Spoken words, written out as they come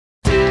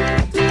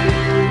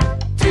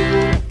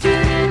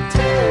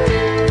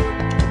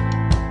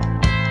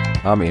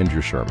I'm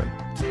Andrew Sherman.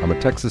 I'm a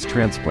Texas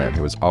transplant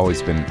who has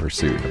always been in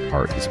pursuit of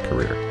art as a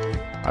career.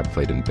 I've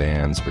played in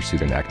bands,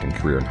 pursued an acting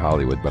career in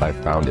Hollywood, but I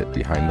found it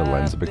behind the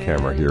lens of a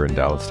camera here in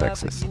Dallas,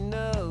 Texas.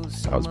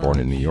 I was born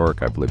in New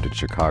York, I've lived in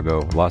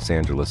Chicago, Los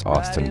Angeles,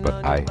 Austin,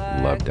 but I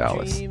love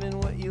Dallas.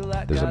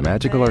 There's a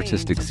magical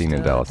artistic scene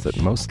in Dallas that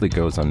mostly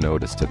goes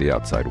unnoticed to the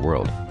outside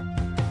world.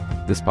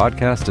 This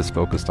podcast is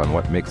focused on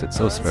what makes it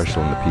so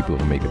special and the people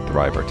who make it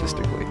thrive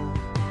artistically.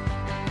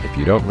 If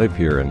you don't live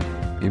here, and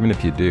even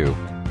if you do,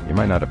 you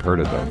might not have heard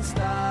of them.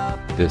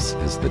 This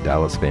is the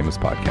Dallas Famous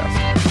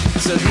Podcast.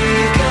 So who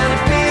you gonna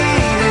be?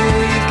 Who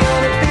you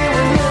gonna be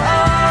when you're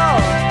all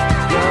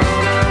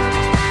grown up?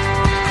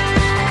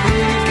 Who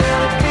you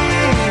gonna be?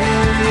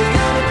 Who you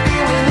gonna be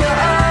when you're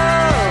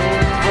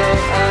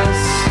over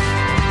us?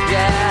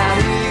 Yeah,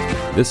 who you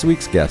gonna be? This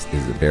week's guest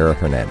is Vera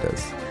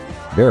Hernadez.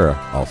 Vera,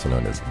 also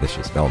known as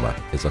Vicious Velma,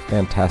 is a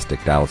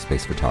fantastic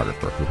Dallas-based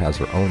photographer who has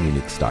her own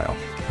unique style.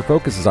 Her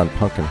focus is on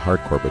punk and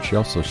hardcore, but she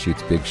also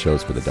shoots big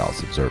shows for the Dallas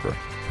Observer.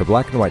 Her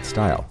black and white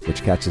style,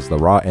 which catches the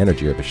raw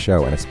energy of a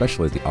show and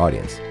especially the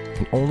audience,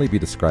 can only be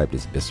described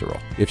as visceral.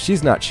 If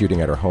she's not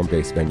shooting at her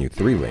home-based venue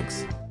 3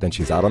 Links, then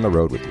she's out on the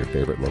road with your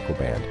favorite local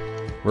band.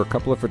 We're a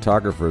couple of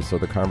photographers, so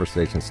the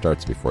conversation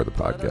starts before the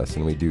podcast,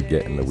 and we do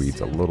get in the weeds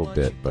a little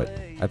bit, but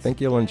I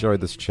think you'll enjoy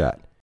this chat.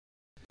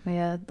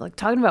 Yeah, like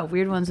talking about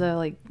weird ones,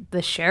 like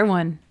the Cher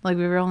one, like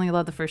we were only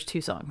allowed the first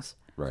 2 songs.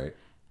 Right.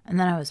 And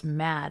then I was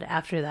mad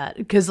after that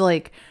because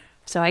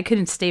so I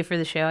couldn't stay for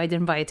the show. I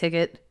didn't buy a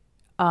ticket.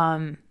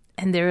 And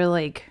they were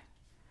like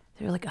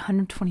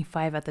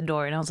 125 at the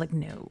door. And I was like,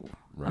 no,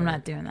 right. I'm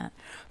not doing that.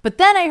 But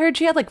then I heard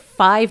she had like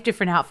 5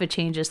 different outfit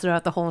changes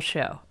throughout the whole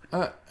show.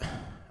 Are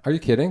you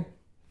kidding?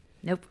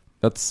 Nope.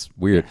 That's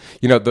weird.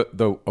 You know,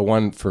 the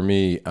one for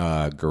me,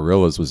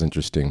 Gorillaz was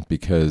interesting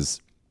because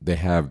they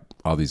have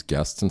all these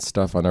guests and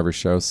stuff on every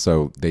show.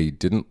 So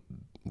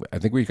I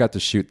think we got to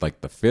shoot like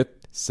the 5th,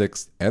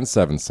 6th, and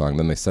 7th song.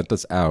 Then they sent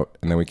us out,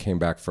 and then we came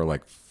back for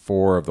like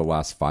 4 of the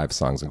last 5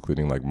 songs,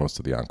 including like most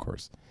of the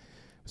encores.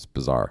 It was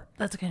bizarre.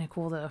 That's kind of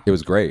cool, though. It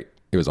was great.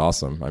 It was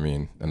awesome. I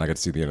mean, and I got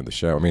to see the end of the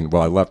show. I mean,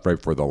 well, I left right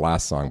before the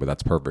last song, but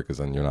that's perfect because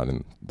then you're not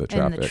in the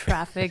traffic. In the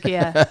traffic,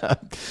 yeah.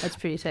 That's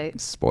pretty tight.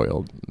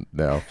 Spoiled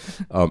now.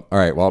 All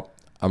right. Well,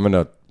 I'm going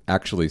to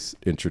actually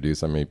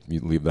introduce, I mean, you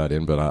leave that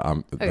in, but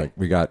okay. Like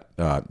we got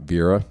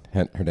Vera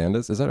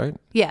Hernandez. Is that right?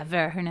 Yeah,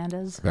 Vera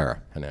Hernandez.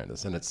 Vera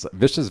Hernandez. And it's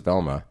Vicious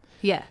Velma.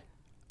 Yeah.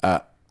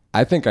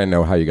 I think I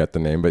know how you got the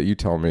name, but you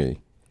tell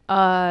me.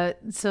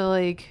 So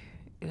like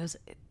it was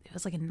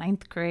like in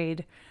 9th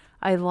grade.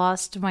 I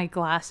lost my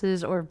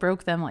glasses or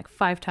broke them like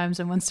 5 times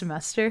in one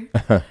semester.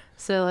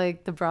 So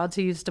like the broads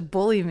who used to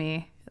bully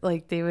me,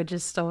 like they would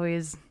just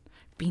always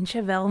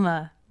Pinche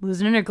Velma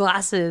losing her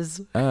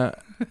glasses. Oh,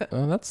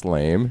 that's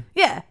lame.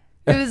 Yeah.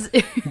 It was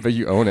But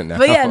you own it now.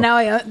 But yeah, now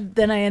I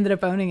ended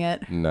up owning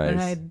it.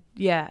 Nice. And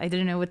I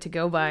didn't know what to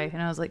go by,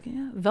 and I was like,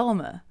 yeah,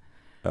 Velma.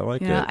 I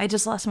like it. I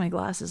just lost my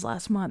glasses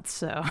last month,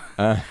 so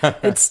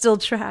it still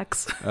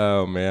tracks.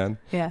 Oh man.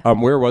 Yeah.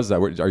 Where was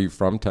that? Are you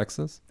from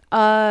Texas?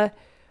 I'm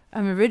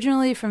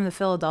originally from the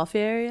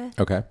Philadelphia area.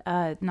 Okay.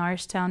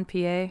 Norristown,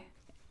 PA,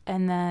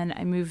 and then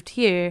I moved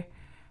here,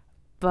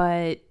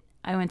 but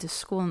I went to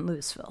school in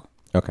Louisville.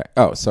 Okay.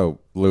 Oh, so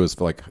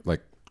Louisville,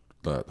 like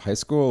the high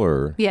school,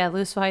 or? Yeah,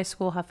 Louisville High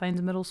School,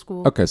 Huffines Middle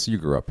School. Okay, so you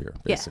grew up here,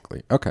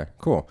 basically. Yeah. Okay,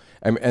 cool.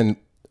 And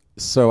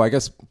so I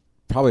guess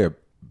probably a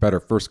better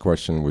first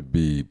question would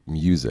be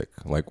music.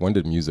 Like, when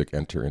did music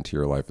enter into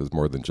your life as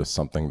more than just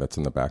something that's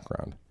in the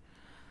background?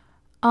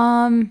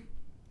 I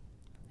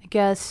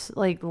guess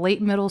like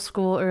late middle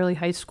school, early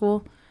high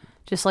school.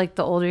 Just like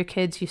the older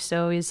kids used to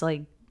always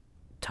like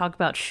talk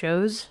about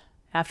shows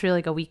after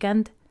like a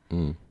weekend.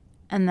 Mm.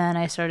 And then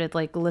I started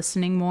like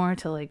listening more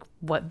to like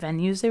what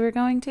venues they were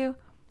going to.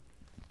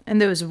 And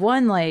there was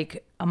one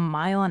like a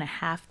mile and a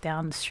half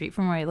down the street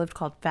from where I lived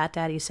called Fat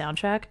Daddy's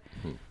Soundtrack.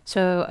 Mm-hmm.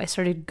 So I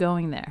started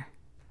going there,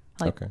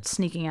 like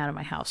sneaking out of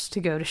my house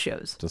to go to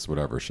shows. Just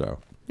whatever show.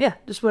 Yeah,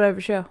 just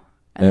whatever show.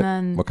 And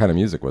then what kind of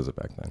music was it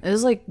back then? It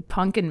was like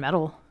punk and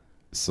metal.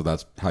 So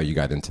that's how you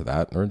got into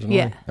that originally?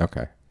 Yeah.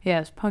 Okay. Yeah,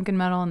 it was punk and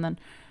metal, and then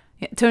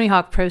Tony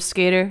Hawk Pro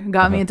Skater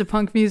got me into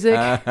punk music.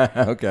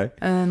 Okay.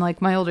 And then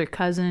like my older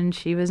cousin,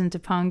 she was into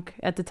punk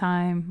at the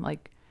time.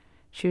 Like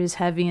she was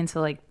heavy into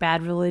like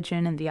Bad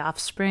Religion and The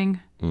Offspring.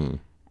 Mm.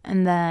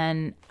 And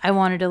then I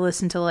wanted to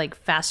listen to like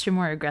faster,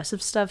 more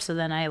aggressive stuff. So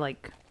then I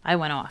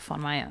went off on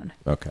my own.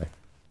 Okay.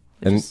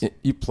 And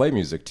you play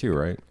music too,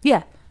 right?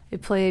 Yeah. I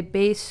play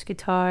bass,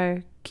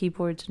 guitar,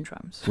 keyboards, and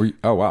drums.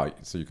 Oh, wow.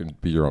 So you can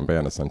be your own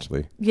band,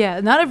 essentially. Yeah,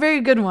 not a very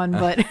good one,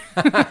 but...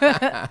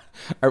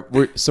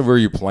 So were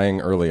you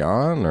playing early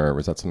on, or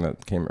was that something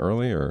that came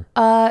early, or?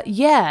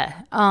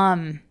 Yeah.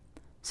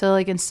 So,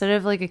 like, instead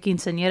of, like, a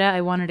quinceañera, I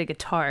wanted a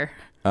guitar.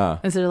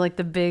 Instead of, like,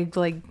 the big,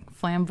 like,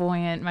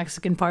 flamboyant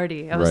Mexican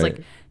party. I was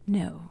like,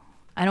 no,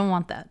 I don't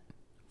want that.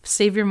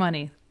 Save your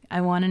money. I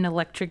want an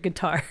electric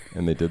guitar.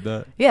 And they did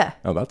that? Yeah.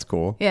 Oh, that's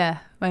cool. Yeah.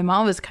 My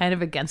mom was kind of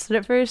against it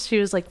at first. She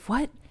was like,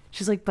 what?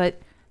 She's like,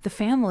 but the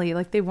family,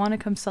 like, they want to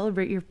come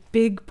celebrate your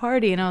big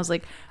party. And I was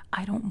like,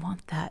 I don't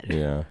want that.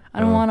 Yeah. I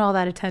don't want all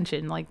that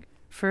attention. Like,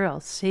 for real,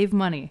 save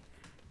money.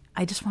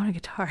 I just want a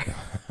guitar.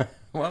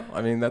 Well,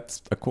 I mean,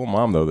 that's a cool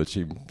mom though that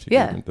she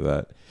Yeah. gave into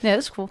that. Yeah,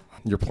 it's cool.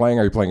 Are you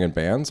playing in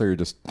bands or you're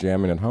just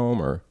jamming at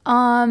home or?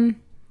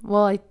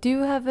 Well, I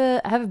have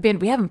a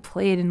band. We haven't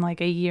played in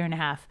like a year and a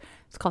half.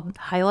 It's called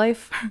High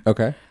Life.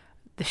 Okay.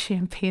 The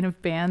champagne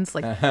of bands,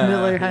 like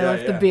Miller High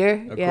Life, the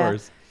beer. Of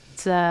course.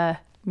 It's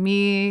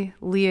me,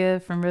 Leah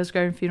from Rose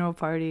Garden Funeral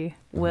Party,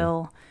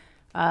 Will.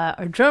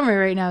 Our drummer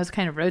right now is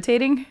kind of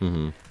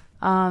rotating.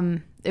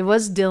 It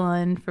was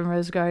Dylan from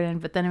Rose Garden,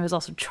 but then it was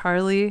also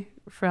Charlie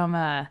from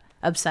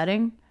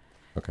Upsetting.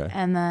 Okay.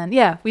 And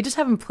then, we just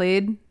haven't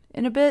played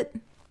in a bit.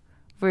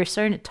 We're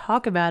starting to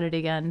talk about it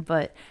again,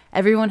 but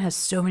everyone has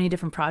so many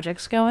different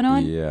projects going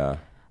on. Yeah.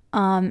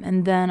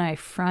 And then I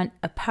front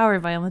a power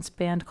violence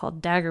band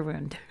called Dagger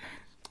Wound.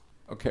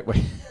 Okay,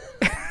 wait.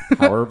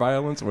 Power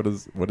violence? What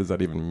does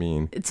that even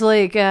mean? It's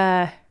like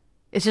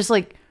it's just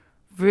like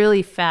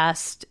really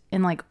fast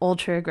and like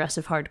ultra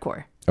aggressive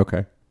hardcore.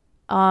 Okay.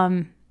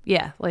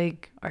 Yeah,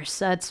 like our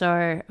sets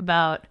are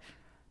about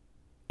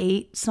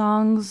 8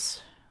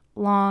 songs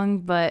long,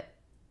 but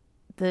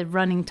the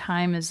running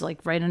time is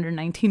like right under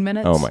 19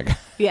 minutes. Oh my god.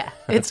 Yeah,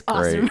 it's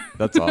awesome. Great.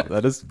 That's all.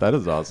 That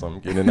is awesome.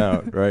 Getting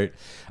out, right?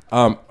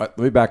 Let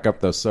me back up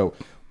though. So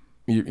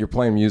you're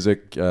playing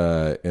music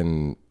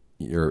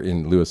you're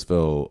in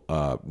Louisville.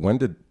 When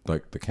did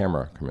like the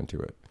camera come into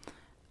it?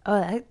 Oh,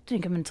 that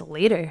didn't come until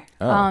later.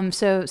 Oh.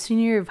 So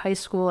senior year of high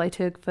school, I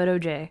took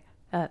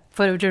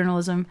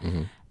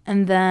photojournalism,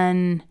 and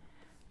then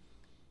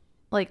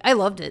like I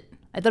loved it.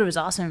 I thought it was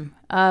awesome.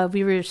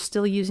 We were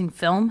still using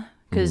film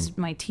because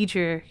my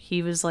teacher,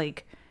 he was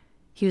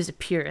a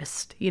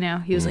purist, you know.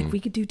 He was like, we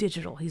could do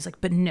digital. He's like,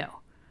 but no,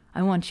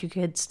 I want you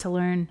kids to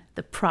learn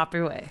the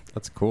proper way.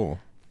 That's cool.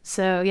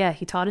 So yeah,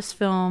 he taught us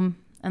film,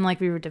 and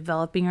like we were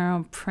developing our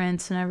own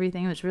prints and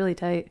everything. It was really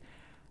tight.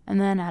 And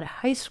then out of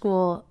high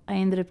school, I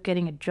ended up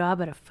getting a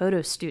job at a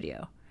photo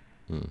studio.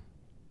 And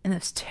it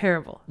was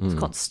terrible. It was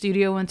called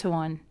Studio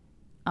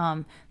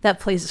 1-to-1. That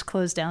place is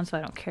closed down, so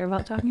I don't care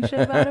about talking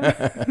shit about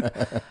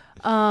it.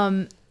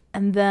 And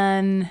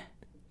then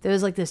there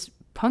was like this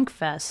punk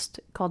fest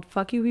called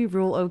Fuck You, We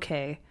Rule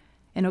OK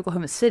in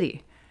Oklahoma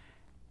City.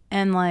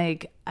 And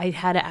like I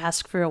had to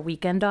ask for a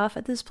weekend off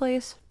at this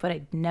place, but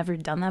I'd never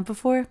done that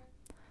before.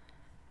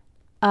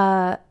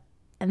 And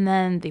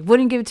then they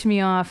wouldn't give it to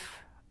me off.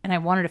 And I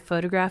wanted to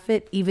photograph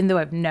it, even though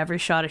I've never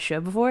shot a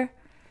show before.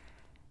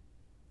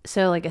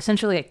 So, like,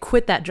 essentially, I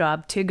quit that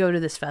job to go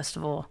to this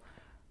festival.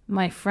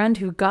 My friend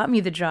who got me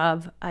the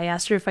job, I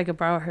asked her if I could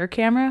borrow her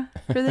camera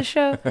for the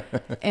show.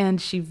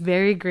 And she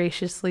very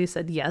graciously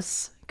said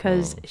yes,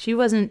 because she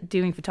wasn't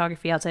doing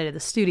photography outside of the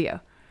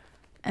studio.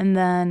 And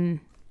then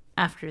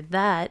after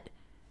that,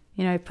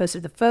 you know, I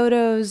posted the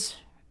photos.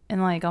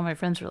 And, like, all my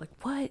friends were like,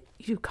 what?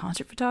 You do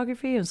concert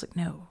photography? I was like,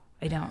 no,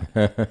 I don't.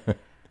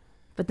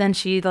 But then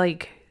she,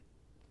 like...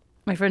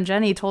 My friend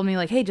Jenny told me,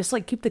 like, hey, just,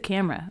 like, keep the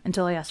camera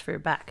until I ask for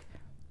it back.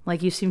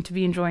 Like, you seem to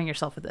be enjoying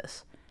yourself with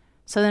this.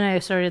 So then I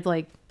started,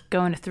 like,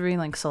 going to Three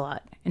Links a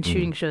lot and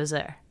shooting shows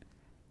there.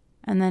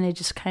 And then it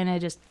just kind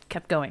of just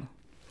kept going.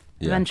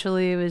 Yeah.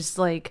 Eventually, it was,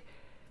 like,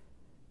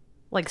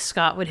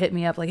 Scott would hit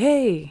me up, like,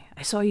 hey,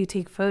 I saw you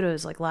take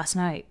photos, like, last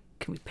night.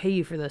 Can we pay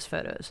you for those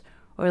photos?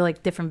 Or,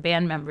 like, different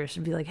band members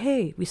would be like,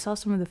 hey, we saw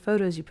some of the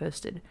photos you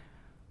posted.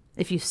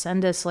 If you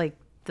send us, like,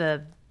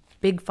 the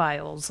big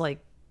files, like,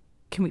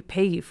 can we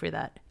pay you for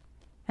that?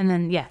 And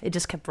then, yeah, it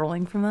just kept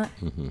rolling from that.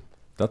 Mm-hmm.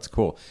 That's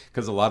cool.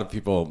 Because a lot of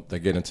people, they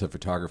get into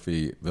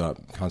photography,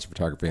 concert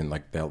photography, and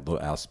like they'll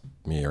ask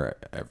me or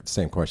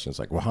same questions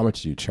like, well, how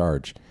much do you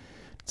charge?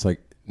 It's like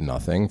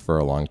nothing for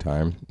a long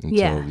time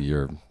until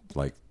you're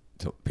like,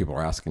 till people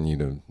are asking you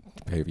to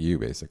pay you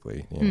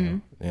basically. You know?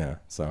 Yeah.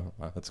 So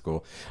that's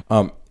cool.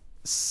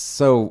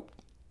 So,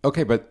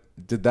 okay, but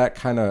did that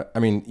kind of, I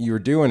mean, you were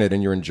doing it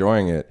and you're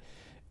enjoying it.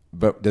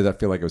 But did that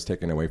feel like it was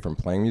taken away from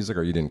playing music,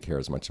 or you didn't care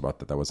as much about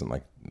that? That wasn't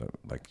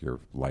like your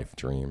life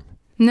dream.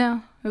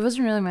 No, it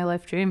wasn't really my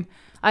life dream.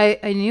 I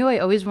knew I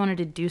always wanted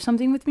to do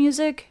something with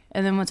music,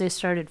 and then once I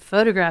started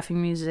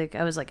photographing music,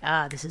 I was like,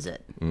 this is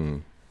it.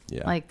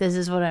 Yeah, like this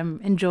is what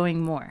I'm enjoying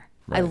more.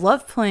 Right. I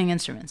love playing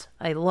instruments.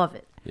 I love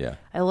it. Yeah,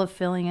 I love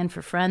filling in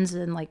for friends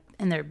and like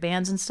in their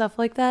bands and stuff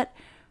like that.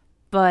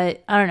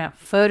 But I don't know,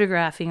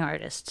 photographing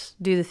artists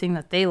do the thing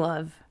that they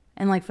love,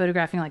 and like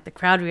photographing like the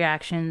crowd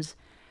reactions.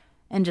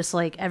 And just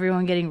like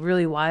everyone getting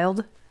really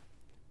wild.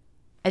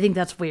 I think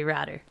that's way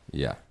radder.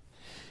 Yeah.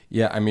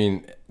 Yeah. I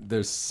mean,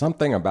 there's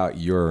something about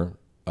your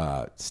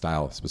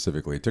style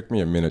specifically. It took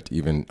me a minute to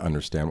even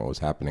understand what was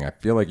happening. I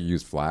feel like you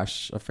use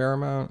flash a fair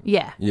amount.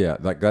 Yeah. Yeah.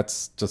 Like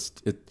that's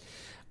just it.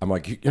 I'm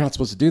like, you're not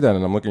supposed to do that.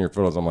 And I'm looking at your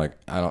photos. I'm like,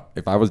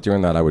 if I was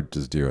doing that, I would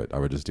just do it. I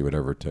would just do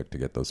whatever it took to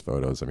get those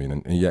photos. I mean,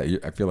 and yeah,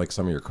 I feel like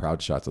some of your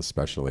crowd shots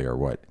especially are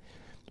what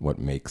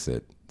makes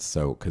it.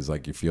 So, because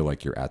like you feel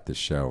like you're at this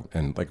show,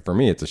 and like for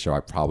me, it's a show I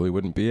probably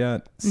wouldn't be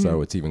at.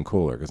 So it's even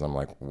cooler because I'm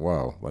like,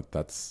 whoa,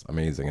 that's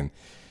amazing. And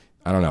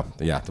I don't know,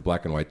 yeah, the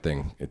black and white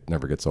thing, it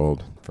never gets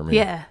old for me.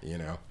 Yeah, you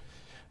know.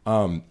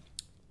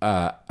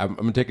 I'm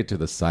going to take it to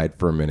the side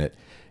for a minute.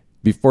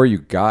 Before you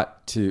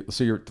got to,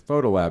 so you're at the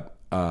photo lab,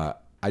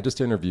 I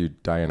just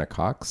interviewed Diana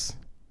Cox.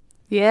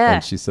 Yeah.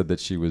 And she said that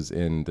she was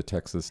in the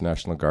Texas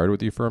National Guard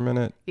with you for a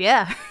minute.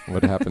 Yeah.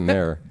 What happened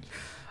there?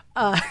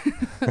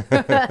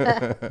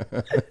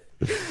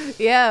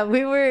 Yeah,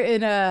 we were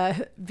in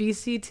a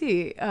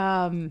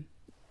BCT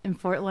in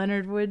Fort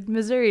Leonard Wood,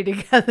 Missouri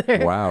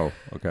together. Wow.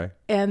 Okay.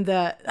 And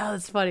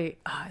that's funny.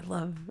 Oh, I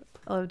love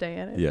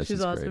Diana. Yeah,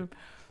 she's awesome.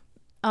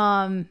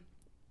 great.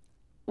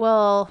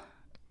 Well,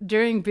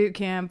 during boot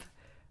camp,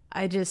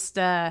 I just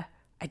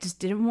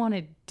didn't want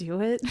to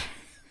do it.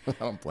 I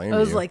don't blame you. I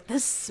was like,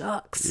 this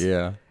sucks.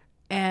 Yeah.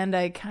 And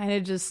I kind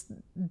of just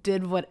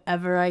did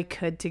whatever I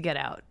could to get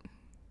out.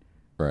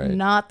 Right.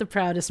 Not the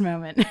proudest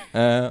moment.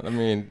 I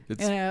mean,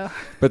 it's, You know?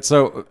 but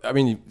so, I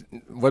mean,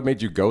 what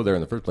made you go there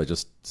in the first place?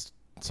 Just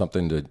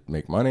something to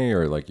make money,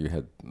 or like you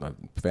had a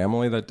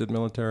family that did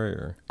military,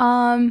 or?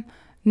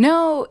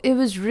 No, it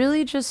was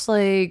really just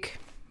like,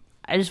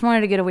 I just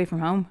wanted to get away from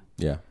home.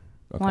 Yeah.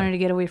 Okay. Wanted to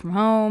get away from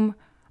home.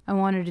 I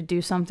wanted to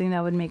do something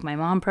that would make my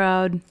mom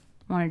proud.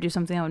 I wanted to do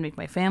something that would make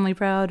my family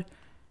proud.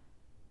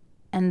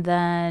 And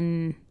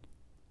then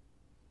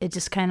it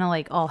just kind of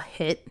like all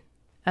hit.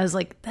 I was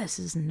like, this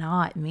is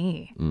not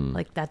me.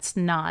 Like, that's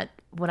not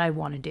what I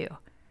want to do.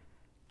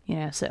 You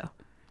know, so.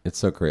 It's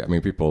so great. I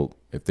mean, people,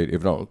 if they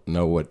don't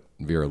know what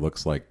Vera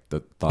looks like,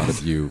 the thought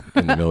of you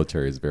in the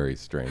military is very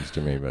strange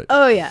to me. But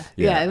Oh, yeah.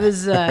 Yeah. Yeah,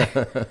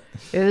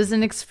 it was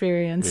an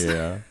experience.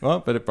 yeah, well,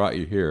 but it brought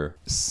you here.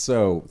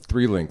 So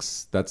 3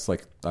 Links, that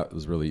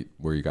was really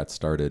where you got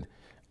started.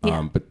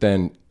 Yeah. But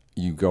then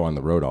you go on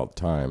the road all the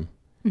time.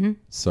 Mm-hmm.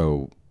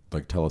 So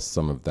like, tell us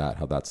some of that,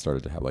 how that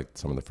started to have like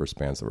some of the first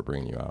bands that were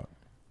bringing you out.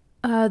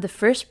 The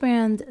first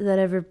band that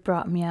ever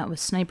brought me out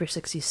was Sniper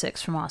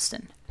 66 from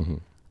Austin. Mm-hmm.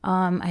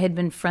 I had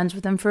been friends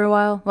with them for a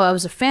while. Well, I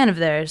was a fan of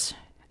theirs,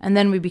 and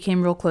then we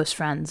became real close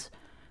friends.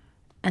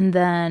 And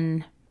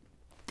then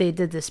they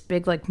did this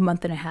big, like, 1.5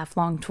 month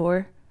long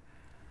tour.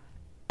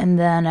 And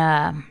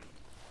then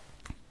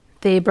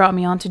they brought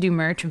me on to do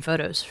merch and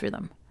photos for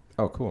them.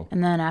 Oh, cool.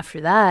 And then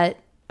after that,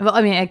 well,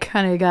 I mean, I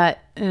kind of got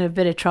in a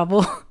bit of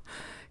trouble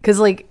because,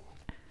 like,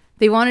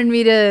 they wanted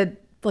me to,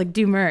 like,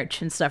 do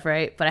merch and stuff,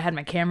 right? But I had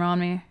my camera on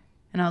me,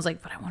 and I was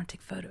like, but I want to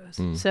take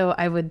photos. So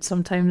I would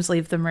sometimes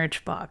leave the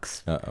merch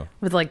box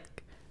with,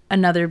 like,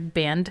 another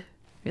band.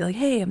 Be like,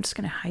 hey, I'm just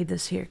going to hide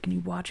this here. Can you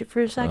watch it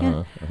for a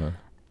second?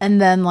 And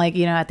then, like,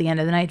 you know, at the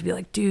end of the night, to be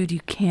like, dude, you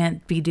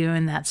can't be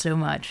doing that so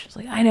much. It's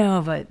like, I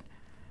know, but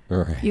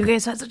Right. you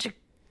guys had such a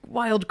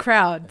wild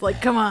crowd.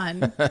 Like, come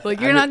on.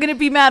 Like, you're not going to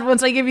be mad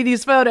once I give you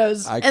these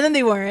photos. And then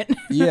they weren't.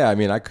 Yeah, I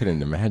mean, I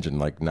couldn't imagine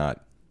like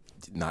not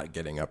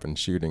getting up and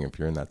shooting if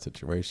you're in that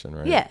situation,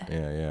 right?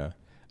 Yeah.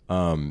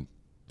 Yeah.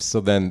 So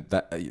then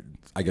that,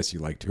 I guess you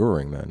like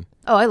touring then.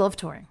 Oh, I love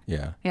touring.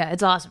 Yeah. Yeah,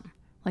 it's awesome.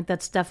 Like,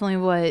 that's definitely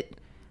what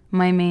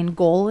my main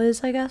goal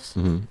is, I guess.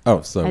 Mm-hmm.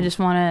 Oh, so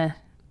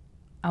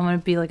I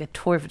want to be like a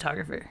tour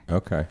photographer.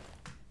 okay.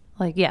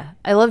 Like, yeah,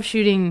 I love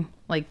shooting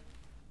like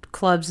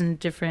clubs and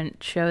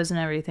different shows and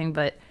everything,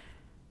 but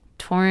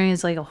touring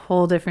is like a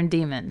whole different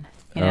demon.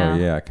 You know? Oh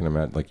yeah, I can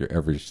imagine. Like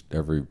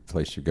every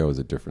place you go is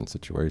a different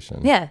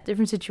situation. Yeah,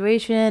 different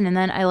situation. And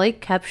then I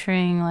like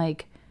capturing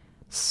like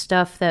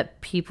stuff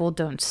that people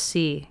don't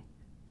see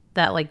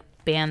that like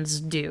bands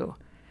do.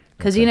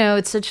 Because, you know,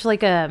 it's such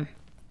like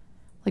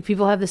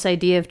people have this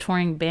idea of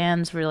touring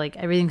bands where like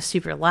everything's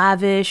super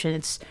lavish and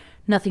it's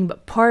nothing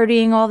but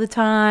partying all the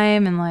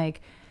time. And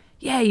like,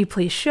 yeah, you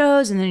play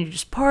shows and then you're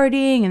just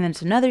partying and then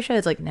it's another show.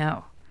 It's like,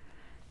 no,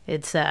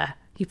 it's,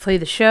 you play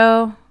the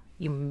show,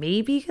 you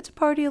maybe get to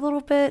party a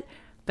little bit,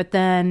 but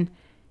then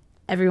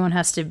everyone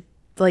has to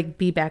like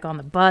be back on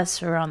the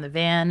bus or on the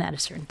van at a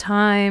certain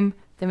time.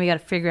 Then we got to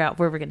figure out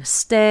where we're going to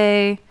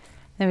stay.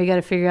 Then we got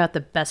to figure out the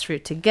best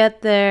route to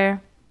get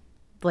there.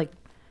 Like,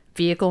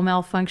 vehicle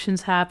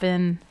malfunctions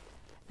happen.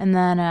 And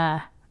then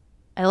I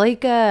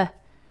like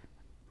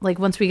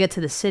once we get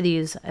to the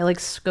cities, I like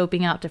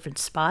scoping out different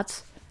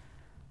spots.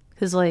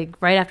 Because, like,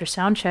 right after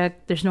sound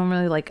check, there's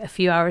normally, like, a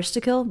few hours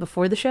to kill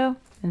before the show.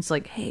 And it's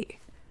like, hey,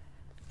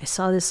 I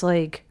saw this,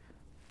 like,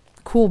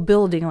 cool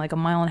building, like, 1.5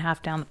 miles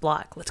down the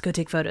block. Let's go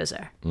take photos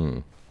there.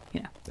 You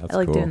know, That's I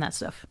like cool. doing that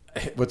stuff.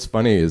 What's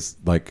funny is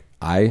like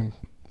I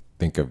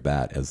think of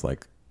that as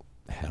like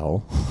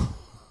hell.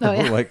 Oh,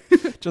 yeah. Like,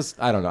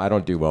 just, I don't know. I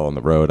don't do well on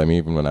the road. I mean,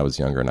 even when I was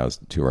younger and I was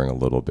touring a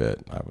little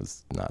bit, I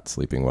was not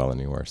sleeping well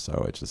anywhere.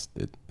 So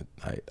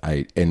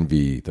I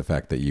envy the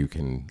fact that you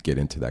can get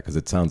into that because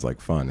it sounds like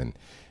fun. And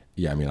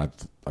yeah, I mean,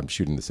 I'm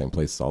shooting the same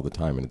places all the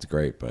time and it's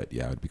great, but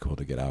yeah, it'd be cool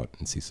to get out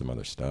and see some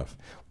other stuff.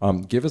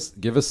 Give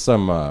us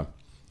some of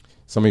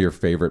your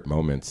favorite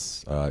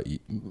moments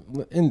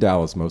in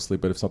Dallas mostly,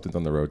 but if something's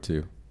on the road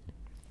too.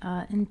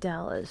 In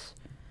Dallas,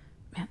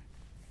 man,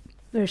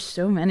 there's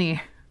so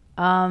many.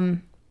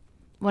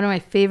 One of my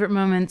favorite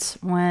moments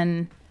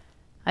when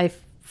I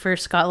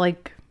first got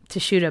like to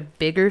shoot a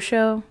bigger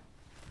show,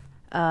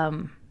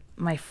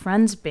 my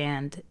friend's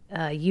band,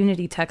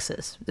 Unity,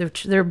 Texas,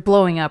 they're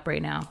blowing up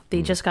right now.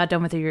 They just got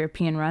done with a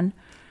European run.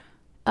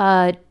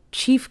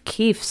 Chief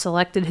Keef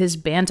selected his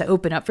band to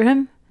open up for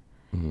him.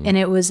 And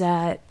it was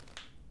at,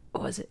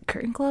 what was it,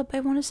 Curtain Club, I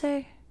want to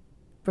say?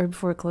 Right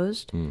before it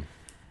closed.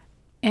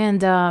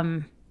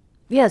 And,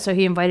 yeah, so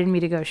he invited me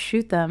to go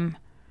shoot them.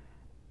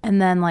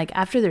 And then, like,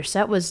 after their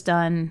set was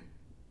done,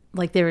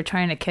 like, they were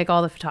trying to kick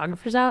all the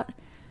photographers out.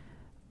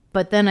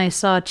 But then I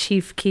saw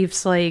Chief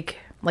Keef's, like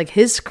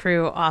his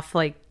crew off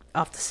the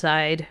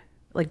side,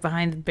 like,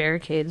 behind the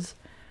barricades.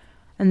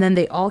 And then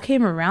they all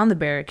came around the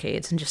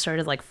barricades and just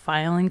started, like,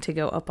 filing to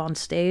go up on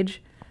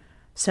stage.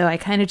 So I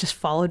kind of just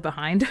followed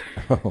behind.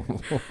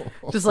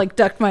 Just, like,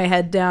 ducked my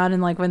head down.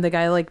 And, like, when the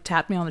guy, like,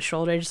 tapped me on the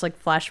shoulder, I just, like,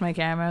 flashed my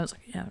camera. I was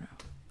like, yeah,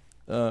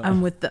 no,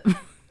 I'm with them.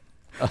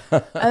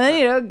 And then,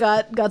 you know,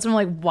 got some,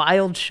 like,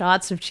 wild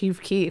shots of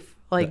Chief Keef.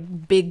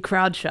 Like, big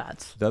crowd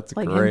shots. That's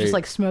like great. Him just,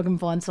 like, smoking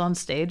blunts on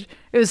stage.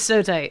 It was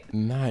so tight.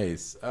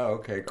 Nice.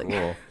 Oh, okay,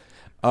 cool.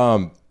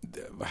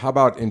 How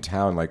about in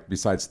town, like,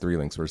 besides Three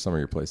Links, what are some of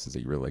your places that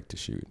you really like to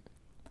shoot?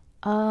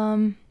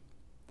 Let's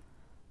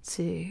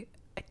see.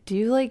 I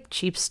do like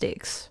Cheap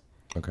Steaks.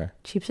 Okay.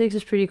 Cheap Steaks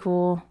is pretty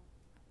cool.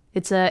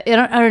 It's I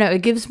don't know.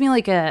 It gives me,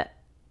 like, a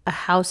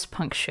house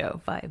punk show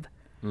vibe.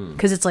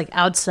 Because it's, like,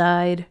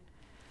 outside.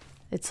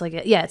 It's like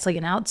it's like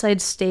an outside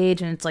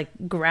stage, and it's, like,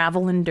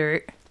 gravel and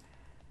dirt.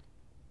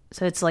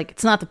 So it's, like,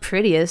 it's not the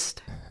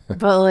prettiest,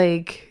 but,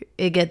 like,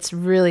 it gets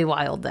really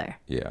wild there.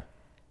 Yeah.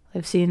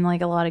 I've seen,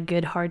 like, a lot of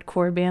good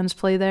hardcore bands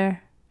play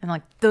there. And,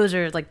 like, those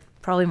are, like,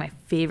 probably my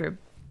favorite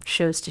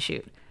shows to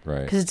shoot.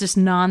 Right. Because it's just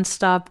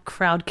nonstop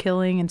crowd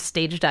killing and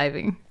stage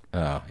diving.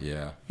 Oh,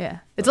 yeah.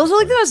 Yeah. It's also,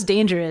 like, the most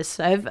dangerous.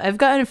 I've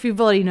gotten a few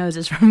bloody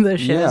noses from those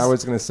shows. Yeah, I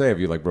was going to say,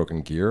 have you, like,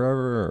 broken gear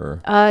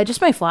ever? Or?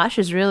 Just my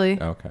flashes,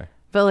 really. Okay.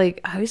 But,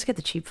 like, I always get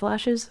the cheap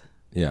flashes.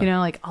 Yeah. You know,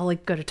 like, I'll,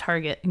 like, go to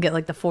Target and get,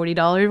 like, the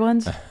 $40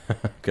 ones.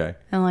 Okay.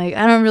 And, like,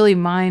 I don't really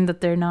mind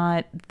that they're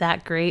not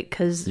that great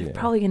because Yeah. they're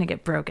probably going to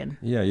get broken.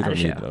 Yeah, you at don't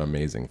a need show. an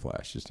amazing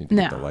flash. You just need to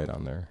get the light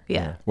on there.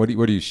 Yeah. What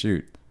do you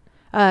shoot?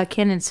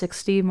 Canon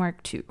 60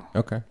 Mark II.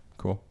 Okay,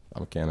 cool.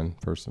 I'm a Canon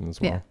person as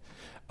well.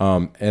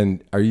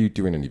 And are you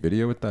doing any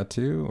video with that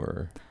too,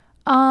 or?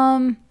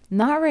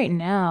 Not right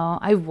now.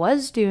 I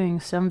was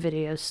doing some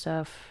video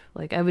stuff.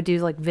 Like, I would do,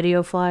 like,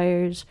 video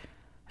flyers.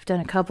 I've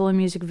done a couple of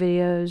music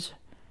videos.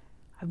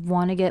 I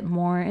want to get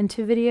more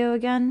into video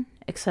again,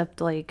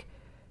 except, like,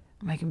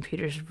 my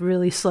computer's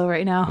really slow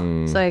right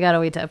now. So I gotta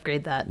wait to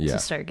upgrade that to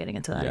start getting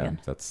into that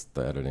again. That's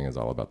the editing is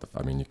all about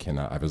I mean, you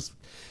cannot.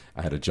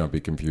 I had a jumpy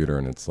computer,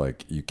 and it's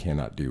like you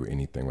cannot do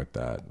anything with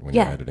that when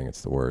you're editing.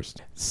 It's the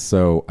worst.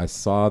 So I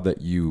saw that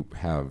you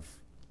have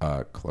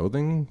a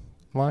clothing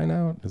line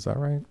out. Is that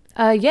right?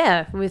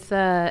 Yeah, with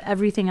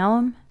Everything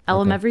Ellum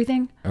Okay.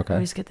 Everything. Okay. I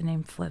always get the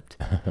name flipped.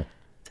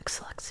 It's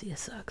like Slexia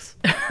sucks.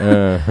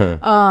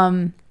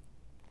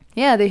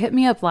 Yeah, they hit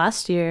me up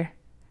last year,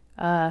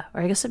 or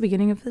I guess the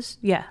beginning of this.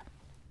 Yeah,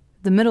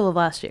 the middle of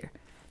last year.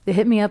 They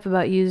hit me up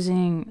about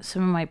using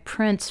some of my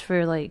prints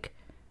for, like,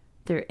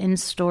 their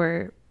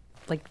in-store,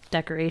 like,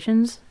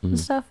 decorations and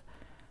stuff.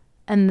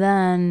 And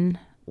then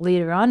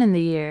later on in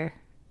the year,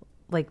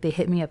 like, they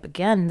hit me up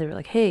again. They were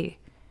like, "Hey,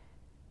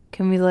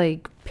 can we,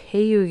 like,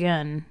 pay you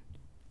again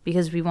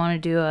because we want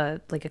to do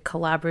a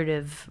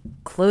collaborative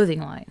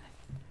clothing line?"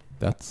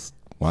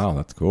 Wow,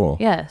 that's cool.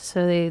 Yeah,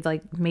 so they,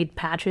 like, made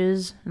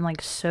patches and,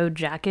 like, sewed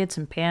jackets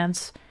and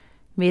pants,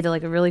 made,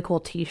 like, a really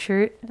cool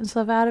t-shirt and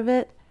stuff out of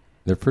it.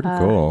 They're pretty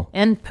cool.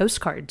 And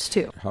postcards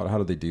too. How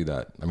do they do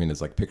that? I mean,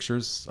 is like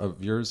pictures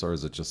of yours, or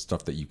is it just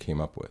stuff that you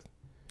came up with?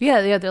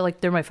 Yeah,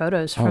 they're my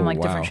photos from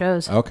different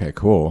shows. Okay,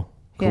 cool.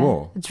 Yeah.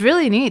 Cool. It's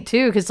really neat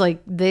too, because,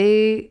 like,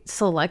 they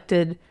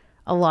selected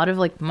a lot of,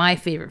 like, my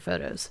favorite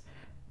photos.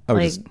 Oh,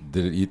 Like-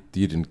 you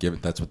didn't give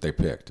it. That's what they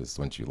picked. Is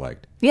what you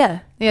liked. Yeah,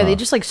 they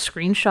just, like,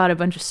 screenshot a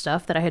bunch of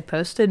stuff that I had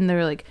posted, and they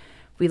were like,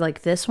 "We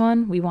like this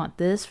one. We want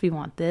this. We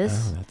want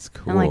this." Oh, that's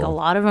cool. And, like, a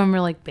lot of them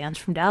were, like, bands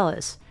from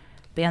Dallas,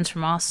 bands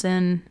from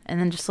Austin, and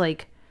then just,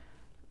 like,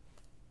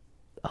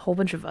 a whole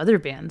bunch of other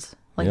bands,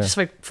 like, Yeah. just,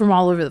 like, from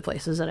all over the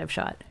places that I've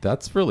shot.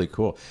 That's really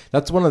cool.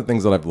 That's one of the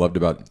things that I've loved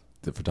about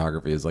the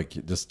photography is, like,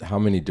 just how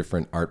many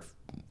different art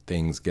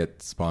things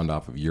get spawned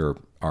off of your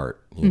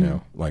art. You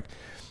know, like.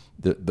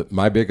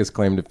 My biggest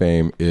claim to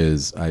fame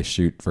is I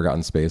shoot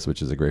Forgotten Space,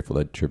 which is a Grateful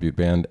Dead tribute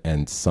band,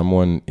 and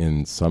someone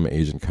in some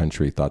Asian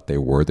country thought they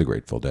were the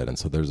Grateful Dead, and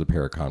so there's a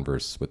pair of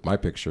Converse with my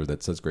picture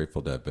that says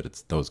Grateful Dead, but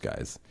it's those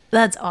guys.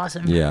 That's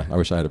awesome. Yeah, I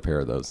wish I had a pair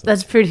of those.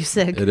 That's pretty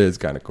sick. It is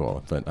kind of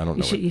cool, but I don't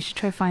know. You should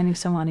try finding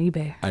some on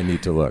eBay. I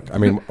need to look. I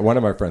mean, one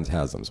of my friends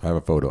has them, so I have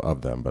a photo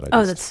of them. But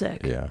That's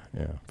sick. Yeah,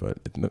 but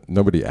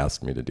nobody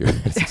asked me to do it.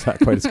 It's not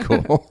quite as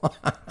cool.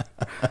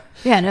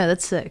 Yeah, no,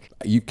 that's sick.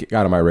 You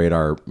got on my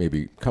radar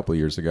maybe a couple of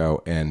years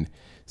ago, and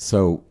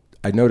so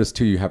I noticed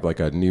too you have like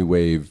a new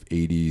wave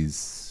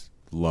 80s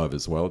love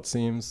as well, it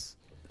seems.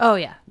 Oh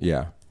yeah.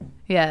 Yeah.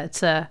 Yeah,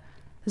 it's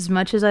as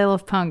much as I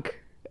love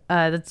punk,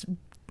 that's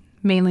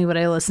mainly what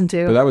I listen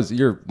to. But that was,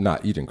 you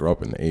didn't grow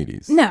up in the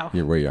 80s. No.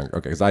 You're way younger.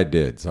 Okay, because I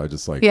did. So I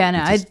just like. Yeah,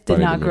 no, it's I just did funny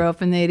to not me. grow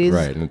up in the 80s.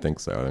 Right, I didn't think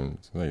so. And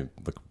they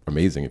look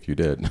amazing if you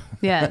did.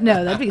 Yeah,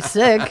 no, that'd be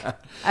sick.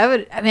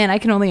 I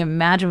can only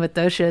imagine what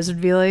those shows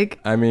would be like.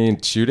 I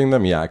mean, shooting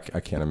them, yeah, I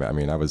can't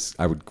imagine.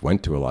 I mean,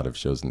 went to a lot of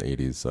shows in the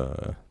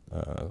 80s.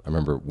 I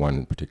remember one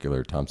in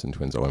particular, Thompson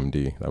Twins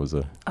OMD. That was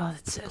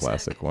That's so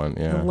classic sick. one.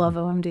 Yeah, I love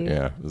OMD.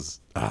 Yeah, it was,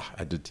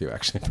 I did too,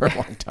 actually, for a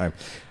long time.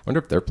 I wonder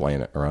if they're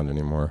playing it around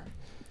anymore.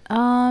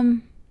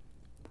 I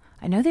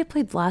know they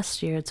played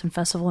last year at some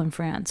festival in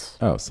France.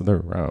 Oh, so they're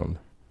around.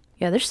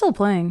 Yeah, they're still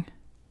playing.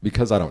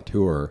 Because I don't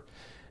tour,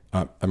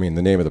 I mean,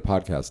 the name of the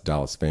podcast,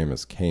 Dallas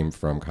Famous, came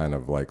from kind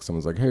of like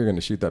someone's like, hey, you're going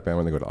to shoot that band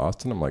when they go to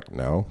Austin? I'm like,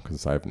 no,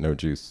 because I have no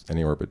juice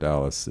anywhere but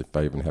Dallas, if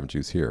I even have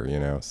juice here, you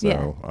know?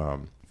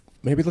 So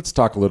maybe let's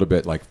talk a little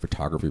bit like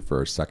photography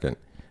for a second.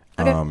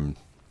 Okay.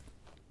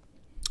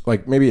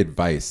 Like maybe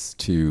advice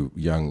to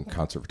young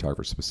concert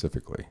photographers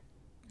specifically.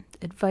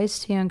 Advice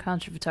to young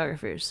concert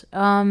photographers.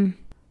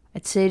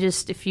 I'd say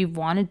just if you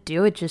want to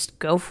do it, just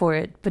go for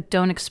it, but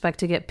don't expect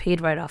to get paid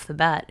right off the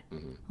bat.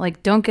 Mm-hmm.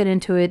 Like, don't get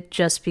into it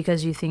just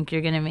because you think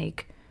you're going to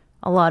make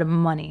a lot of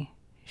money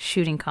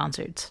shooting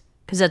concerts,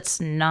 because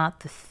that's not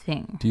the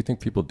thing. Do you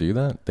think people do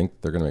that? Think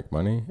they're going to make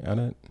money at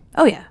it?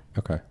 Oh, yeah.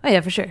 Okay. Oh,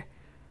 yeah, for sure.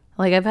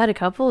 Like, I've had a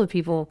couple of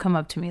people come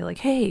up to me like,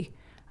 hey,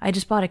 I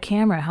just bought a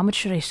camera. How much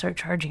should I start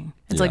charging?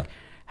 It's like,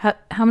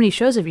 how many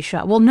shows have you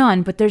shot? Well,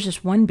 none, but there's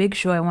this one big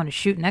show I want to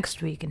shoot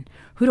next week, and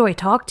who do I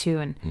talk to?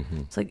 And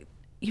it's like,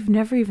 you've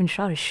never even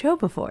shot a show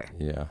before.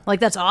 Yeah.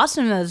 Like, that's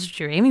awesome. That's what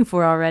you're aiming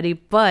for already.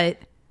 But,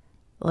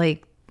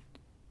 like,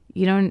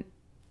 you don't,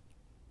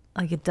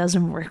 like, it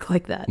doesn't work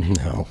like that.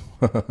 No.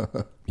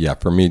 Yeah,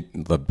 for me,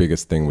 the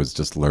biggest thing was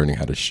just learning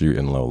how to shoot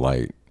in low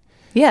light.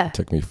 Yeah. It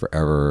took me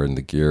forever, and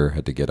the gear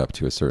had to get up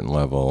to a certain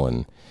level.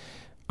 And,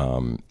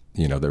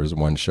 you know, there was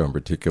one show in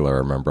particular, I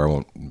remember, I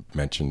won't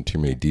mention too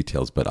many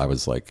details, but I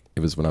was like,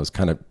 it was when I was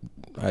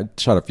I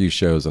shot a few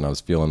shows and I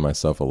was feeling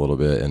myself a little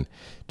bit, and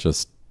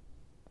just,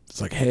 it's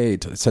like, hey,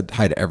 said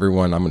hi to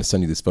everyone. I'm going to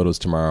send you these photos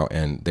tomorrow.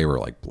 And they were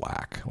like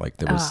black. Like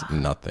there was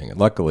nothing. And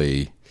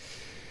luckily,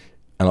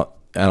 I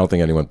don't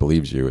think anyone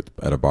believes you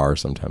at a bar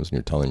sometimes when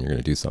you're telling them you're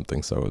going to do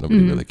something. So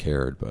nobody really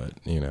cared, but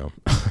you know.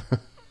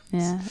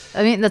 Yeah.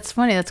 I mean, that's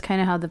funny. That's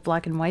kind of how the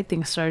black and white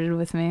thing started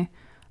with me.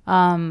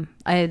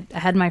 I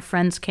had my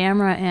friend's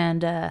camera,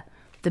 and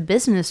the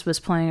business was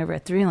playing over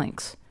at Three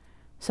Links.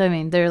 So, I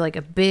mean, they're like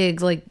a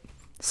big like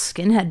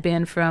skinhead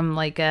band from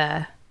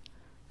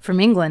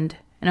England.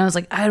 And I was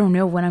like, I don't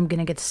know when I'm going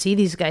to get to see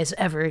these guys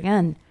ever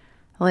again.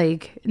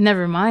 Like,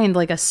 never mind,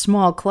 like a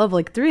small club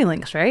like Three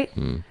Links, right?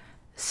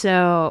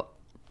 So,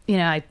 you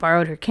know, I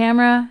borrowed her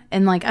camera,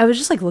 and like, I was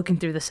just like looking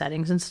through the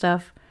settings and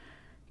stuff.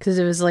 Because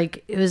it was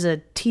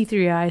a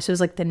T3i, so it was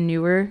like the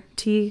newer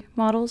T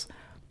models.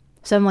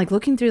 So I'm like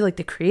looking through like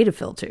the creative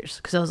filters,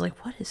 because I was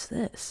like, what is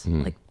this?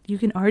 Like, you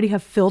can already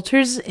have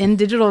filters in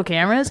digital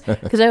cameras?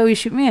 Because I always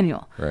shoot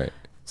manual. Right.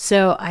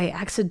 So I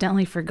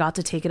accidentally forgot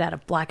to take it out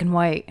of black and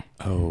white.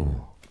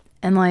 Oh.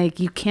 And like,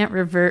 you can't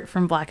revert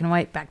from black and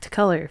white back to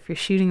color if you're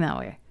shooting that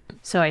way.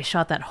 So I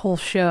shot that whole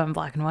show in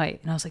black and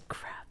white, and I was like,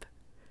 crap.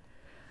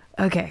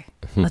 Okay,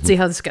 let's see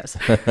how this goes.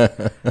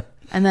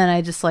 And then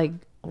I just like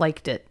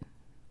liked it,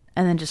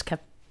 and then just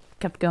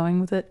kept going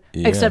with it.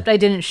 Yeah. Except I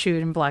didn't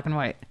shoot in black and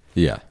white.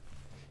 Yeah.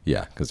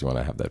 Yeah, because you want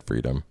to have that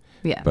freedom.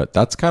 Yeah. But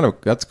that's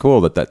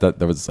cool that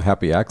was a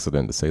happy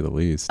accident, to say the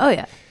least. Oh,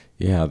 yeah.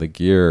 Yeah, the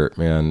gear,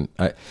 man.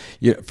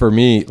 For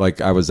me,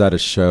 like, I was at a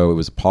show. It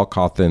was a Paul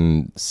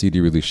Cawthon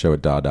CD release show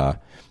at Dada,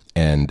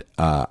 and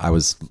I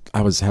was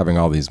having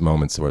all these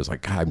moments where I was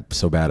like, God, I'm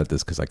so bad at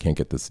this because I can't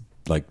get this,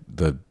 like,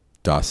 the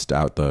dust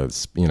out,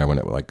 when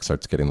it like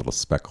starts getting little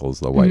speckles,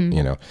 the white,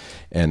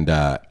 and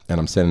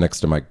I'm standing next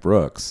to Mike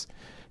Brooks,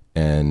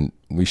 and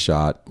we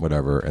shot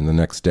whatever, and the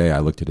next day I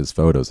looked at his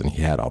photos, and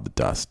he had all the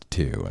dust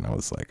too, and I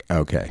was like,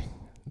 okay.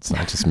 It's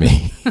not just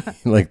me.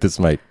 Like, this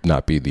might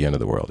not be the end of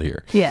the world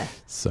here. Yeah.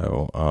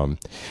 So,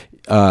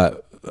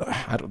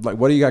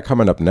 what do you got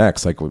coming up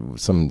next? Like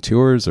some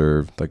tours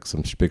or like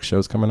some big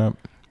shows coming up?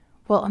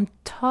 Well, I'm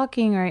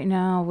talking right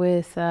now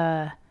with,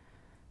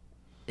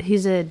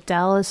 he's a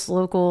Dallas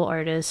local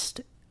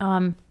artist.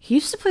 He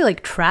used to play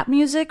like trap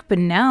music, but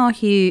now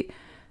he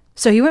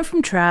went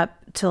from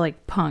trap to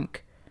like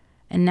punk,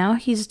 and now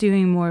he's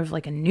doing more of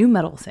like a new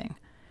metal thing.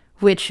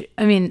 Which,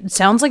 I mean,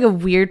 sounds like a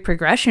weird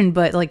progression,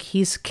 but like,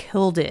 he's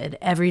killed it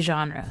every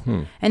genre.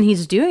 And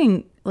he's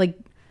doing like,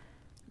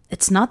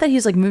 it's not that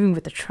he's like moving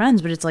with the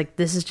trends, but it's like,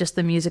 this is just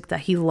the music that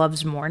he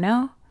loves more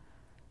now.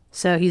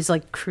 So he's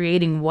like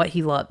creating what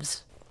he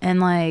loves. And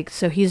like,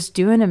 so he's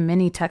doing a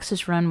mini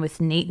Texas run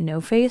with Nate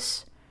No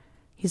Face.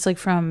 He's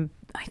like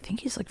I think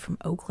he's like from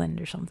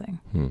Oakland or something.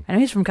 I know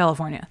he's from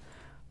California,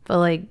 but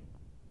like,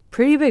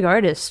 pretty big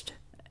artist.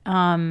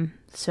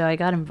 So I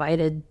got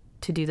invited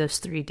to do those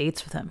 3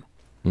 dates with him.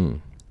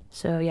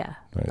 So yeah,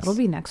 nice. That'll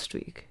be next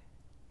week.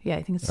 Yeah,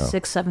 I think it's 6th,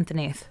 7th,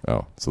 and 8th.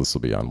 Oh, so this will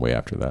be on way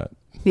after that.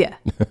 Yeah.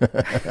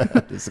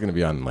 This is going to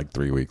be on in like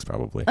 3 weeks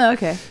probably. Oh,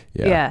 okay.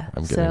 Yeah.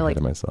 I'm getting ahead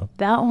of myself.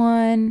 That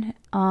one,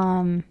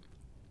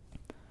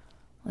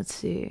 let's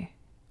see.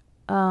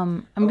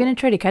 I'm going to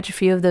try to catch a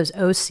few of those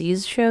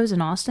OCs shows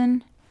in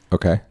Austin.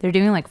 Okay. They're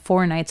doing like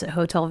 4 nights at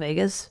Hotel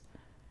Vegas.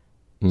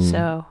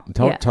 So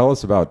Tell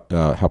us about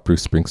how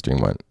Bruce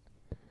Springsteen went.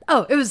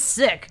 Oh, it was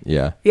sick.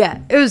 Yeah.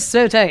 Yeah, it was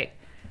so tight.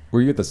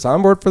 Were you at the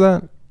soundboard for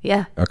that?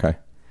 Yeah. Okay.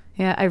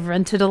 Yeah, I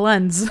rented a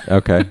lens.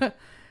 Okay.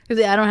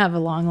 Because I don't have a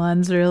long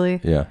lens really.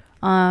 Yeah.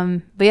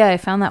 But yeah, I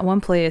found that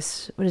one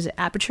place. What is it?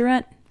 Aperture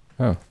Rent?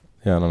 Oh,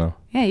 yeah. I don't know.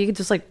 Yeah, you could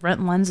just like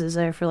rent lenses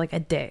there for like a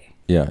day.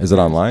 Yeah. Is it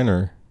online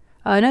or?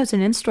 No, it's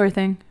an in-store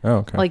thing. Oh,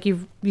 okay. Like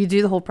you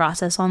do the whole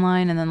process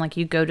online, and then like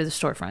you go to the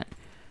storefront,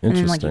 and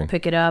then like you Interesting.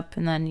 pick it up,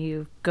 and then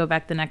you go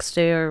back the next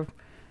day or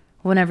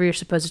whenever you're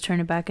supposed to turn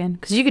it back in.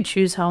 Because you could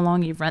choose how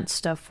long you rent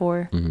stuff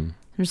for. Mm-hmm.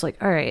 I'm just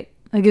like, all right,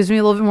 that gives me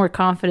a little bit more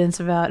confidence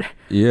about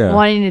Yeah.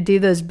 wanting to do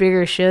those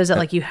bigger shows that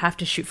like you have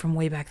to shoot from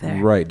way back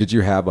there. Right. Did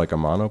you have like a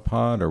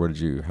monopod or what did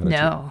you? How did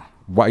No.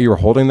 Why you were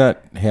holding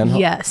that handheld?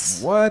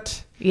 Yes.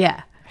 What?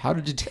 Yeah. How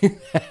did you do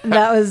that?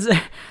 That was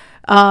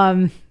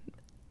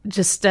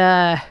just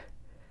I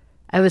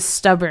was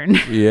stubborn.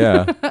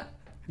 Yeah.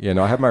 Yeah,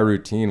 no, I have my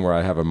routine where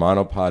I have a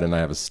monopod and I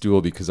have a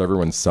stool because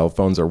everyone's cell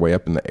phones are way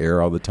up in the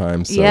air all the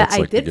time. So yeah, it's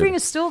like I did bring a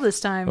stool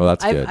this time. Well,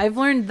 that's good. I've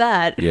learned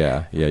that.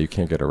 Yeah, you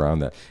can't get around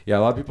that. Yeah,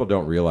 a lot of people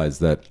don't realize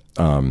that,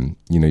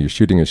 you're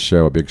shooting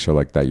a big show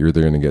like that. You're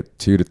either going to get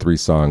 2 to 3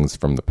 songs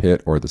from the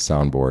pit or the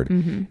soundboard.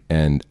 Mm-hmm.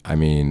 And I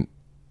mean,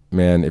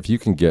 man, if you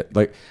can get,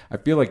 like, I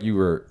feel like you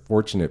were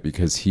fortunate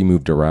because he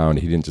moved around.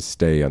 He didn't just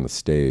stay on the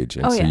stage.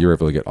 And so you're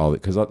able to get all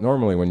that. Because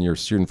normally when you're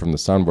shooting from the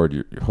soundboard,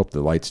 you hope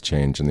the lights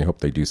change and they hope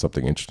they do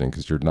something interesting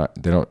because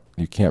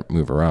you can't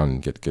move around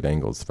and get good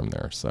angles from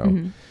there.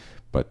 So,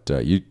 but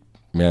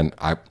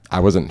I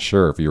wasn't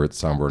sure if you were at the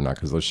soundboard or not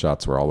because those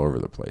shots were all over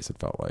the place. It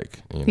felt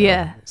like,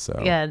 Yeah.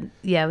 So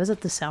Yeah. I was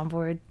at the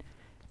soundboard.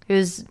 It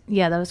was,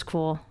 that was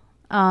cool.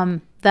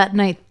 That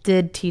night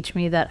did teach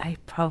me that I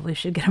probably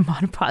should get a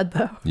monopod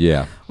though.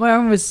 Yeah. My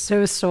arm was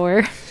so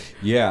sore.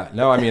 Yeah.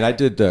 No, I mean, I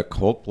did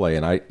Coldplay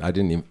and I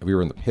didn't even, we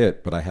were in the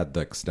pit, but I had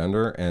the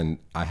extender and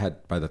I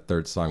had, by the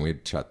 3rd song, we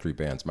had shot 3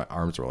 bands. My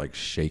arms were like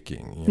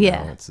shaking. You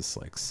know? It's just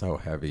like so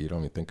heavy. You don't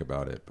even think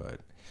about it.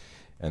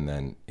 And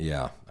then,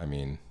 I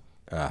mean,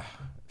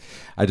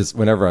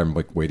 whenever I'm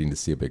like waiting to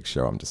see a big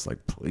show, I'm just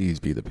like, please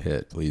be the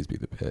pit. Please be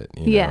the pit.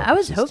 I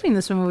was hoping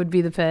this one would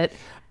be the pit.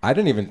 I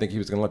didn't even think he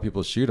was going to let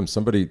people shoot him.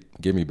 Somebody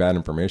gave me bad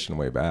information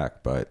way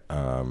back, but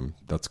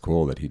that's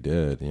cool that he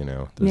did.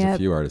 There's a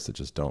few artists that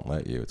just don't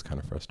let you. It's kind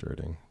of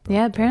frustrating. But,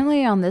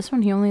 apparently on this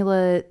one, he only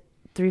let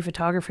 3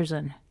 photographers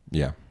in.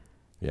 Yeah.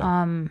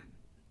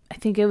 I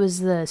think it was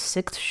the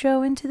 6th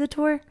show into the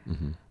tour.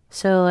 Mm-hmm.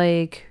 So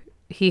like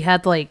he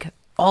had like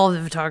all of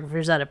the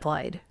photographers that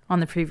applied on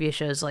the previous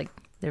shows. Like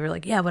they were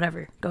like, yeah,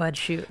 whatever, go ahead,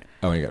 shoot.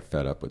 Oh, and you got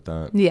fed up with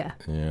that? Yeah.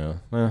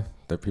 Yeah.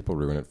 That people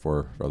ruin it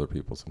for other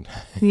people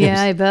sometimes.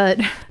 Yeah, I bet.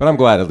 But I'm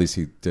glad at least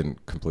he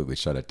didn't completely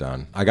shut it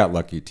down. I got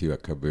lucky too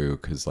at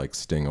Kaboo because like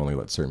Sting only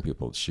let certain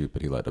people shoot,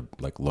 but he let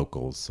like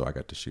locals, so I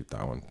got to shoot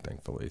that one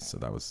thankfully. So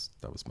that was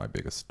my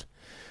biggest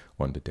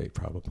one to date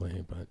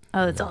probably. But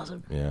that's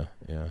awesome. Yeah.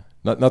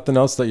 Nothing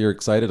else that you're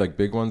excited, like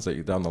big ones that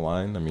you down the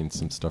line? I mean,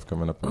 some stuff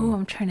coming up. Oh,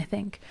 I'm trying to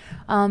think.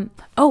 I'm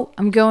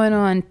going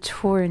on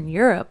tour in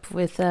Europe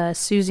with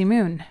Susie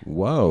Moon.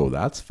 Whoa,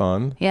 that's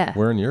fun. Yeah.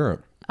 Where in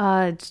Europe?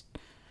 I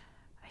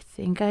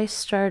think I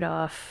start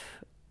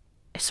off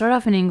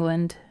in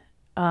England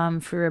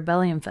for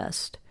Rebellion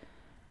Fest,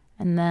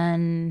 and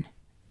then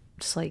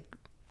just like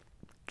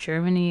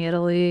Germany,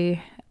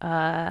 Italy,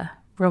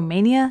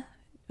 Romania.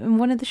 And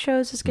one of the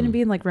shows is going to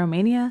be in like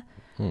Romania.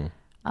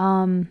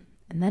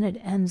 And then it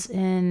ends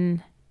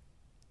in,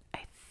 I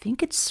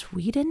think it's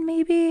Sweden,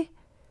 maybe.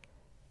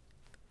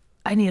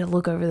 I need to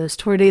look over those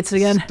tour dates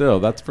again. Still,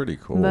 that's pretty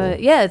cool.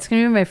 But yeah, it's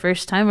going to be my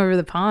first time over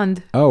the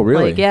pond. Oh,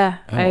 really? Like, yeah.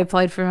 Oh. I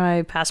applied for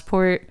my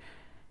passport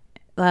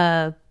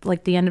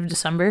like the end of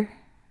December.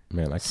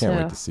 Man, I can't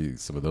wait to see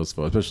some of those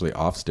photos, especially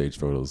offstage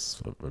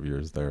photos of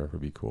yours there.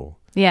 Would be cool.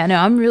 Yeah, no,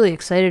 I'm really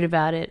excited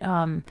about it.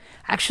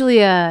 Actually,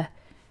 a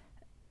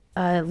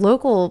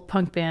local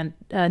punk band,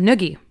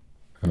 Noogie,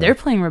 they're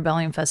playing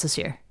Rebellion Fest this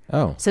year.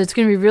 Oh. So it's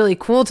going to be really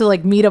cool to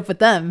like meet up with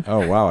them.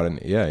 Oh, wow. I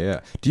didn't, yeah.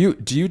 Do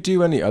you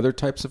do any other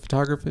types of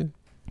photography?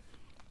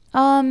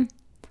 I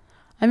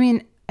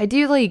mean, I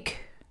do like,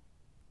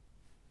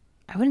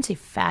 I wouldn't say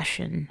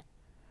fashion,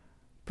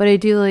 but I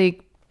do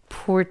like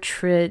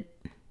portrait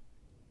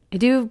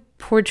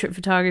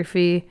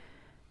photography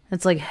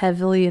that's like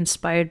heavily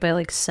inspired by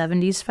like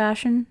 70s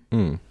fashion.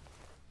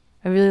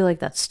 I really like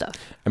that stuff.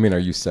 I mean, are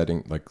you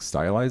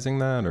stylizing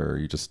that,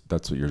 or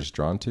that's what you're just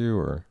drawn to,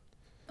 or?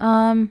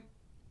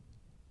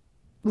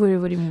 What do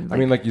you mean? I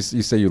mean, like you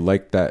say you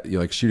like that, you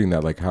like shooting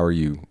that, like how are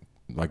you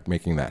like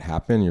making that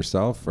happen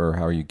yourself, or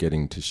how are you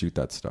getting to shoot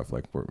that stuff?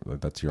 Like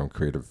that's your own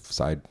creative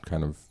side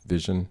kind of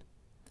vision?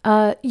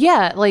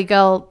 Yeah, like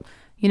I'll,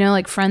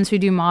 like friends who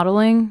do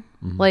modeling,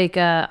 Like,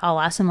 I'll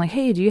ask them, like,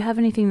 hey, do you have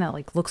anything that,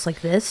 like, looks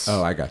like this?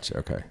 Oh, I got you.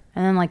 Okay.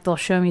 And then, like, they'll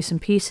show me some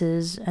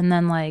pieces. And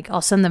then, like,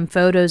 I'll send them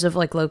photos of,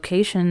 like,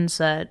 locations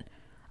that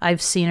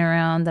I've seen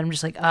around that I'm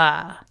just like,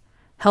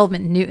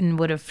 Helmut Newton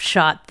would have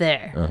shot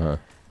there. Uh-huh.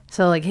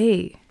 So, like,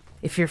 hey,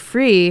 if you're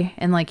free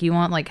and, like, you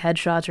want, like,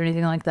 headshots or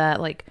anything like that,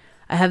 like,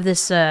 I have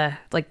this,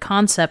 like,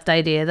 concept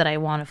idea that I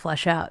want to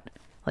flesh out.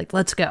 Like,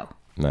 let's go.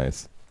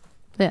 Nice.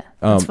 Yeah,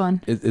 it's fun.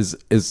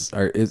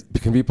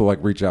 Can people, like,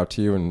 reach out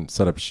to you and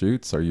set up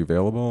shoots? Are you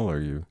available? Are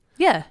you...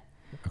 Yeah.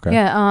 Okay.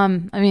 Yeah,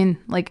 I mean,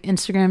 like,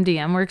 Instagram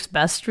DM works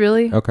best,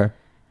 really. Okay.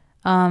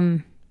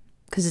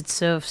 Because it's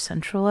so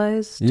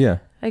centralized, Yeah.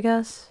 I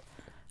guess.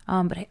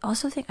 But I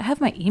also think I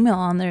have my email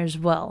on there as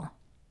well.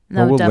 And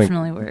that would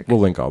definitely work. We'll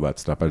link all that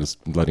stuff. I'm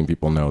just letting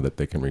people know that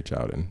they can reach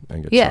out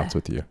and get shots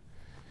with you.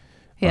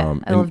 Yeah,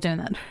 I love doing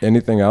that.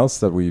 Anything else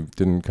that we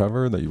didn't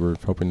cover that you were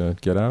hoping to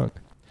get out?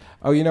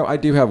 Oh, you know, I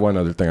do have one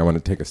other thing. I want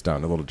to take us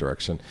down a little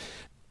direction.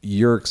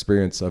 Your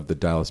experience of the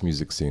Dallas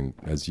music scene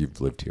as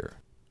you've lived here.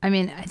 I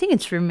mean, I think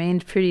it's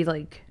remained pretty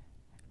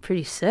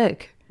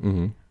sick.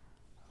 Mm-hmm.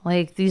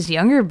 Like, these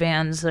younger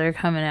bands that are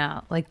coming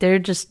out, like,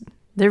 they're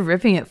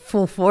ripping it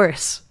full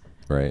force.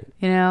 Right.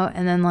 You know?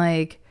 And then,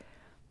 like,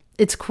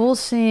 it's cool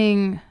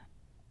seeing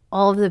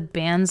all of the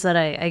bands that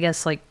I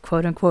guess, like,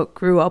 quote unquote,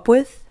 grew up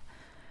with.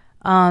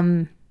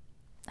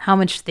 How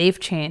much they've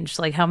changed,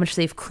 like how much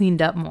they've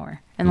cleaned up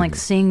more, and like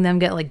seeing them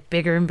get like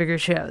bigger and bigger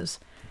shows,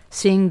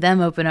 seeing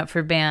them open up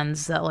for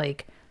bands that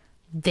like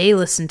they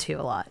listen to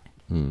a lot,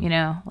 you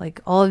know,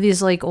 like all of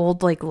these like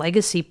old like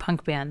legacy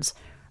punk bands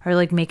are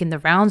like making the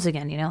rounds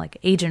again, you know, like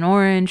Agent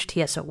Orange,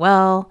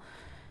 TSOL,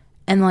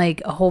 and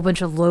like a whole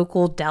bunch of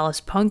local Dallas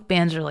punk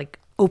bands are like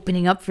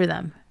opening up for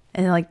them,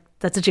 and like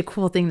that's such a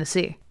cool thing to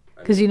see.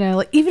 Because, you know,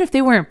 like, even if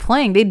they weren't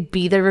playing, they'd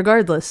be there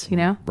regardless, you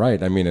know?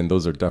 Right. I mean, and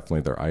those are definitely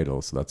their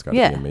idols, so that's got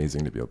to be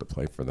amazing to be able to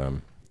play for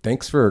them.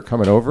 Thanks for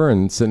coming over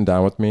and sitting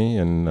down with me,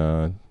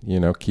 and, you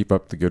know, keep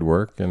up the good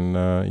work, and,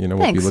 you know,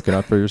 we'll be looking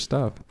out for your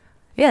stuff.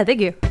 Yeah, thank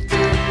you.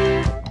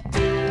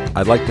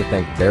 I'd like to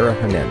thank Vera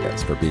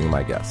Hernadez for being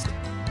my guest.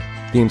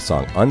 Theme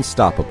song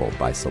Unstoppable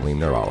by Salim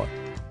Nirala.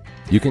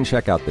 You can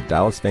check out the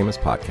Dallas Famous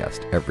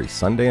podcast every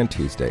Sunday and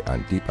Tuesday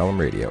on Deep Elm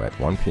Radio at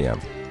 1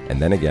 p.m.,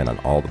 and then again on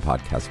all the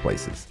podcast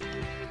places.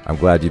 I'm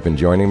glad you've been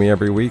joining me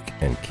every week,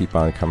 and keep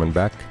on coming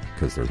back,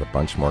 because there's a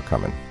bunch more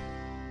coming.